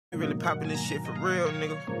Really popping this shit for real,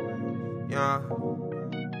 nigga. Yeah.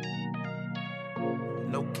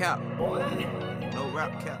 No cap. No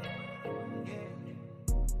rap cap.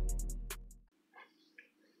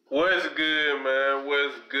 What's good, man?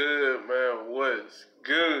 What's good, man? What's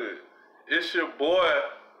good? It's your boy,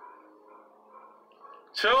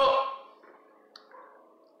 Chuck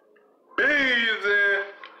Beezy,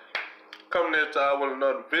 coming at y'all with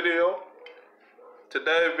another video.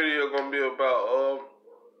 Today's video gonna be about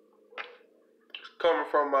coming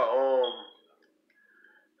from my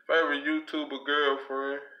favorite YouTuber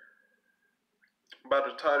girlfriend. By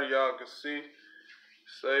the title y'all can see,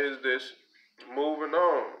 says this: moving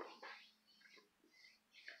on.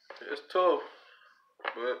 It's tough,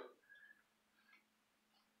 but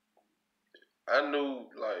I knew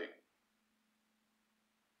like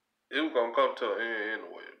it was gonna come to an end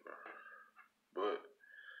anyway, bro. But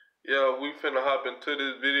yeah, we finna hop into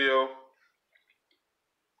this video.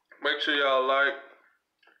 Make sure y'all like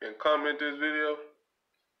and comment this video.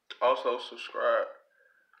 Also subscribe.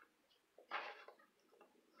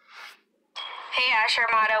 Hey Ash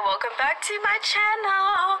Armada, welcome back to my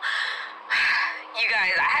channel. You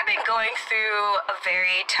guys, I have been going through a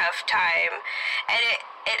very tough time, and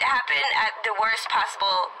it happened at the worst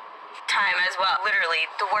possible time as well. Literally,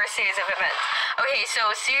 the worst series of events. Okay,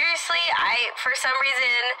 so seriously, I, for some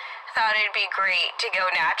reason, thought it'd be great to go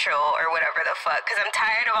natural or whatever the fuck, because I'm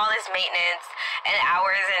tired of all this maintenance and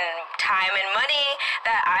hours and time and money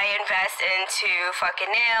that I invest into fucking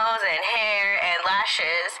nails and hair and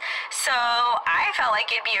lashes. So I felt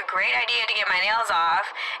like it'd be a great idea to get my nails off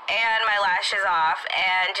and my lashes off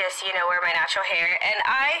and just, you know, wear my natural hair. And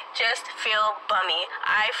I just feel bummy.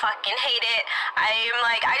 I fucking hate it. I'm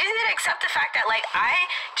like, I just need to accept the fact that, like, I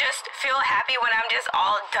just feel happy when I'm just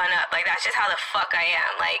all done up. Like, that's just how the fuck I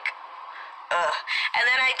am. Like, ugh. And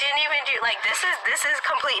then I didn't even do, like, this is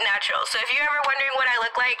complete natural. So if you're ever wondering what I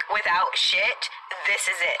look like without shit, this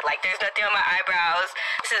is it. Like, there's nothing on my eyebrows.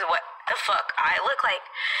 This is what the fuck I look like.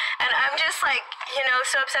 And I'm just like, you know,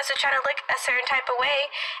 so obsessed with trying to look a certain type of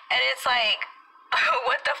way. And it's like,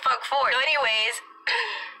 what the fuck for? So anyways,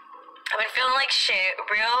 I've been feeling like shit,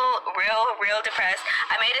 real depressed.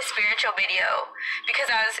 I made a spiritual video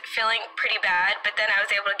because I was feeling pretty bad, but then I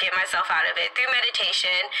was able to get myself out of it through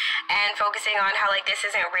meditation and focusing on how, like, this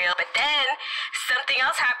isn't real. But then something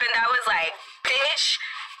else happened that was like, bitch,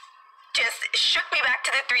 just shook me back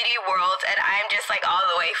to the 3D world, and I'm just like all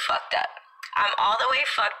the way fucked up. I'm all the way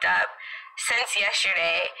fucked up since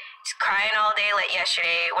yesterday. Just crying all day late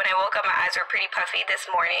yesterday. When I woke up, my eyes were pretty puffy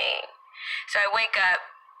this morning. So I wake up,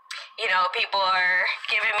 you know, people are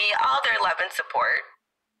giving me all their love and support.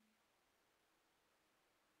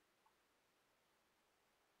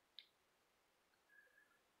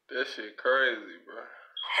 That shit crazy, bro.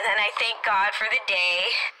 And then I thank God for the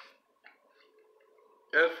day.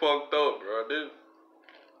 That's fucked up, bro.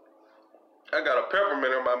 I got a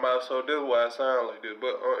peppermint in my mouth, so this is why I sound like this.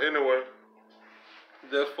 But anyway,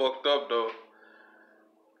 that's fucked up, though.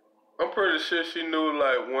 I'm pretty sure she knew,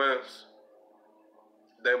 like, once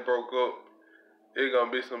they broke up, it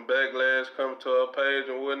gonna be some backlash coming to her page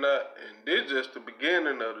and whatnot. And this just the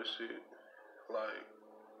beginning of the shit. Like,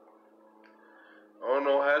 I don't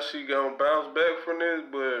know how she gonna bounce back from this,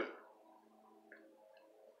 but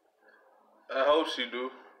I hope she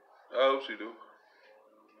do. I hope she do.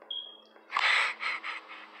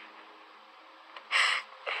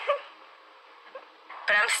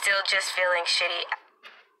 But I'm still just feeling shitty.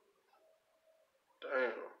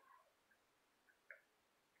 Damn.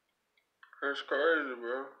 That's crazy,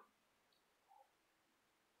 bro.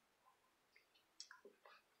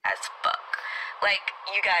 As fuck. Like,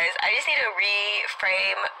 you guys, I just need to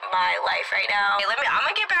reframe my life right now. Okay, I'm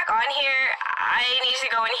gonna get back on here. I need to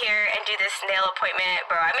go in here and do this nail appointment.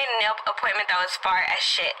 Bro, I made a nail appointment that was far as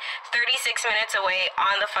shit. 36 minutes away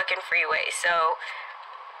on the fucking freeway. So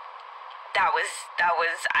that was,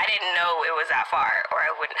 I didn't know it was that far, or I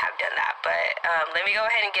wouldn't have done that. But let me go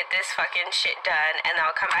ahead and get this fucking shit done, and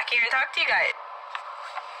I'll come back here and talk to you guys.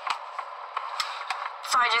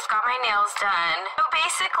 So I just got my nails done. So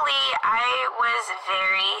basically, I was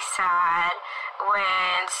very sad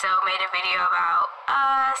when So made a video about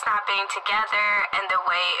us not being together and the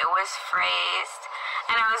way it was phrased.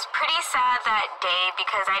 And I was pretty sad that day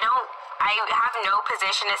because I have no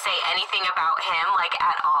position to say anything about him, like,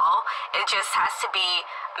 at all. It just has to be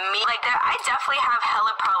me. Like, I definitely have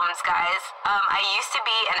hella problems, guys. I used to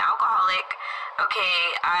be an alcoholic.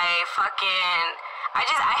 Okay, I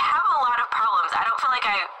have a lot of problems. I don't feel like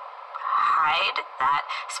I hide that.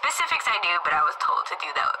 Specifics I do, but I was told to do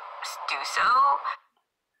so.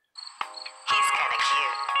 He's kinda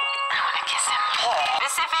cute. I wanna kiss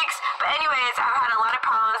specifics. But anyways, I've had a lot of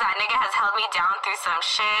problems. That nigga has held me down through some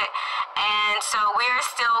shit, and so we're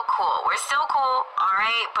still cool. We're still cool,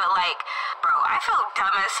 alright? But like, bro, I feel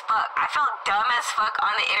dumb as fuck. I felt dumb as fuck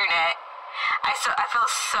on the internet. I feel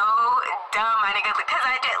so dumb, my nigga, because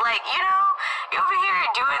I did, like, you know, you over here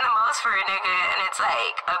doing the most for a nigga, and it's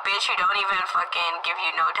like a bitch who don't even fucking give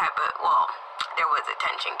you no type of, well, there was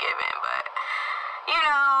attention given, but, you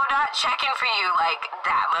know, not checking for you, like,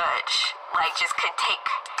 that much, like, just could take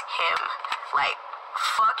him, like,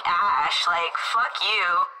 fuck Ash, like, fuck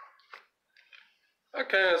you. I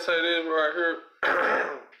can't say this right here.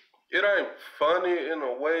 It ain't funny in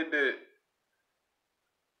a way that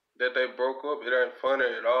they broke up. It ain't funny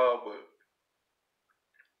at all, but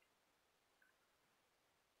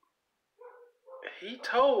he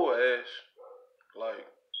told Ash, like,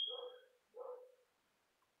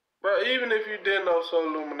 bro, even if you didn't know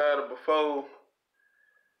Solluminati before,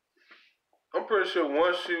 I'm pretty sure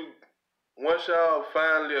once y'all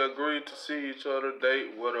finally agreed to see each other,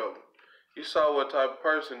 date, whatever, you saw what type of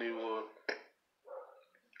person he was.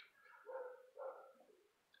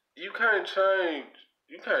 You can't change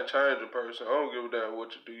a person. I don't give a damn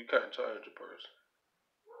what you do. You can't change a person.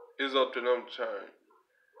 It's up to them to change.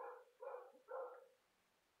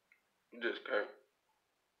 You just can't.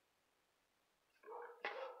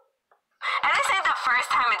 And this ain't the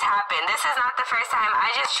first time it's happened. This is not the first time.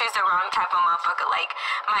 I just choose the wrong type of motherfucker. Like,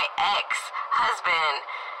 my ex-husband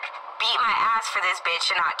beat my ass for this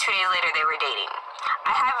bitch, and not 2 days later they were dating.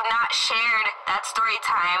 I have not shared that story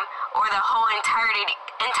time or the whole entirety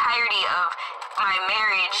of my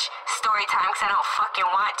marriage story time because I don't fucking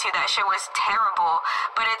want to. That shit was terrible.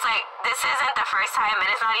 But it's like, this isn't the first time, and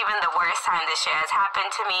it's not even the worst time this shit has happened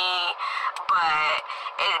to me. But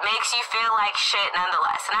it makes you feel like shit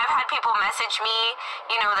nonetheless. And I've had people message me,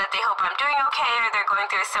 you know, that they hope I'm doing okay or they're going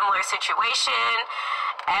through a similar situation.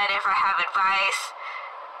 And if I have advice,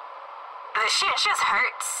 the shit just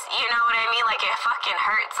hurts. You know what I mean? Like, it fucking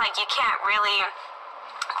hurts. Like, you can't really,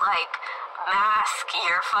 like, mask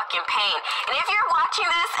your fucking pain. And if you're watching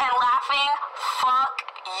this and laughing, fuck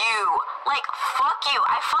you. Like, fuck you.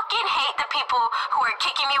 I fucking hate the people who are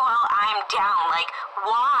kicking me while I'm down. Like,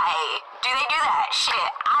 why do they do that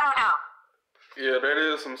shit? I don't know. Yeah, that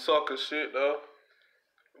is some sucker shit though.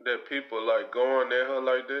 That people like going at her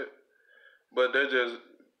like that. But they just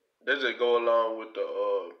go along with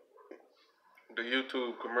the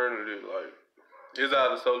YouTube community. Like, it's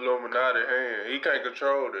out of Solluminati hand. He can't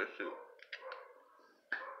control that shit.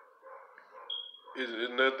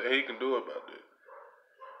 There's nothing he can do about that.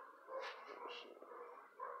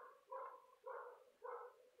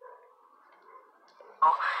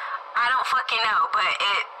 I don't fucking know, but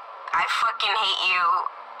I fucking hate you.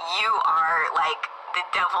 You are like the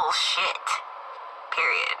devil's shit.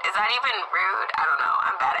 Period. Is that even rude? I don't know.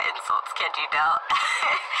 I'm bad at insults. Can't you tell?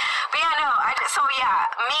 But yeah, no. I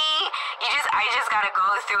just gotta go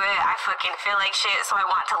through it. I fucking feel like shit, so I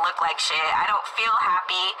want to look like shit. I don't feel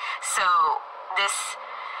happy, so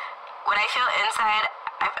what I feel inside,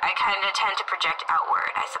 I kind of tend to project outward,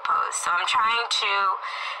 I suppose. So I'm trying to.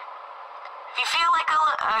 If you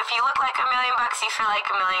look like $1 million, you feel like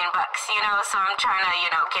 $1 million, you know. So I'm trying to, you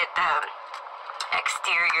know, get the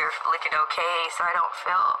exterior looking okay, so I don't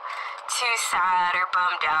feel too sad or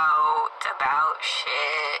bummed out about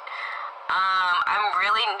shit. I'm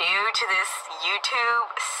really new to this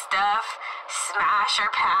YouTube stuff. Smash or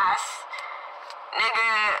pass,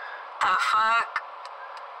 nigga. The fuck.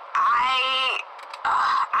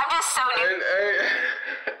 I'm just so new.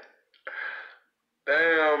 Hey.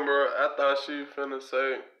 Damn, bro. I thought she finna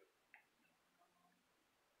say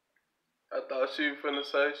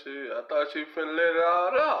shit. I thought she finna let it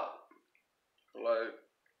all out. Like,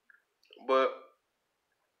 but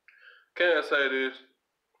can't say this.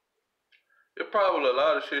 There's probably a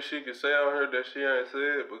lot of shit she can say on here that she ain't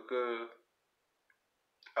said because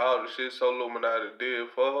all the shit Solluminati did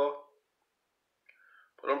for her.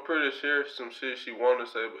 But I'm pretty sure some shit she wanna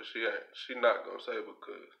say, but she ain't. She not gonna say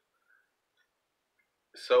because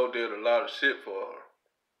So did a lot of shit for her.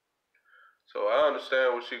 So I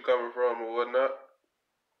understand where she coming from and whatnot.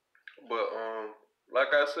 But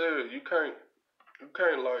like I said, you can't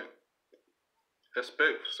like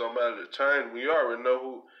expect somebody to change when you already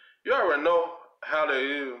know how they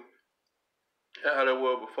is and how they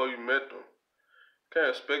were before you met them. Can't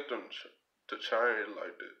expect them to change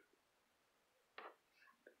like that.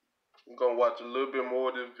 We're gonna watch a little bit more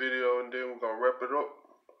of this video and then we're gonna wrap it up.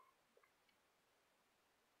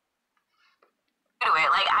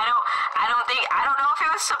 Like, I don't know if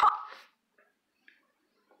it was supposed.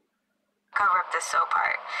 cover up the so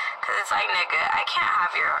part. Because it's like, nigga, I can't have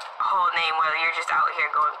your whole name while you're just out here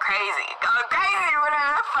going crazy. Going crazy,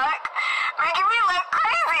 whatever the fuck. Making me look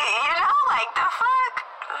crazy, you know? Like, the fuck?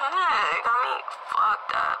 It got me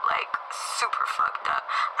fucked up. Like, super fucked up.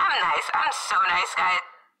 I'm nice. I'm so nice, guys.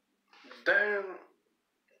 Damn.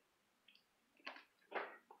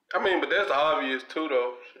 I mean, but that's obvious too,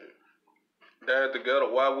 though. Shit. They had together.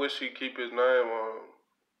 Why would she keep his name on him?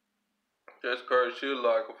 That's crazy. She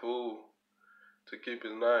like a fool to keep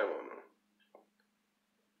his name on him.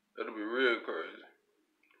 That'll be real crazy.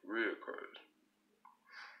 Real crazy.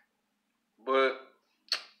 But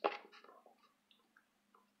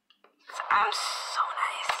I'm so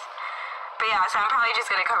nice. But yeah, so I'm probably just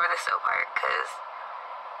gonna cover the so part, because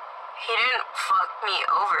he didn't fuck me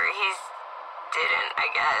over. He didn't, I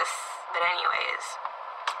guess. But anyways,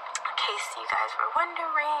 in case you guys were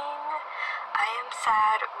wondering, I am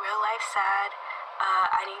sad, real life sad.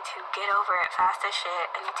 I need to get over it fast as shit.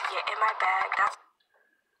 I need to get in my bag.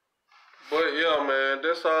 But yeah, man,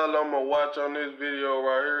 that's all I'm gonna watch on this video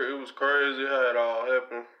right here. It was crazy how it all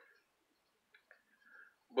happened.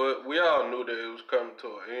 But we all knew that it was coming to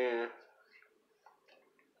an end.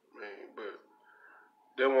 I mean, but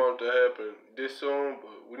didn't want it to happen this soon,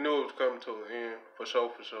 but we knew it was coming to an end, for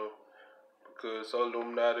sure, for sure. Because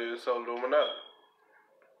Solluminati is Solluminati.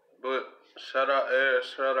 But shout out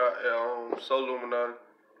Ash, shout out Solluminati.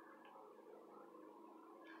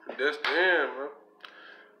 That's the end, man.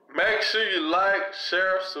 Make sure you like,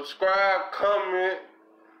 share, subscribe, comment.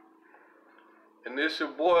 And this your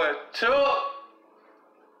boy, Chuck.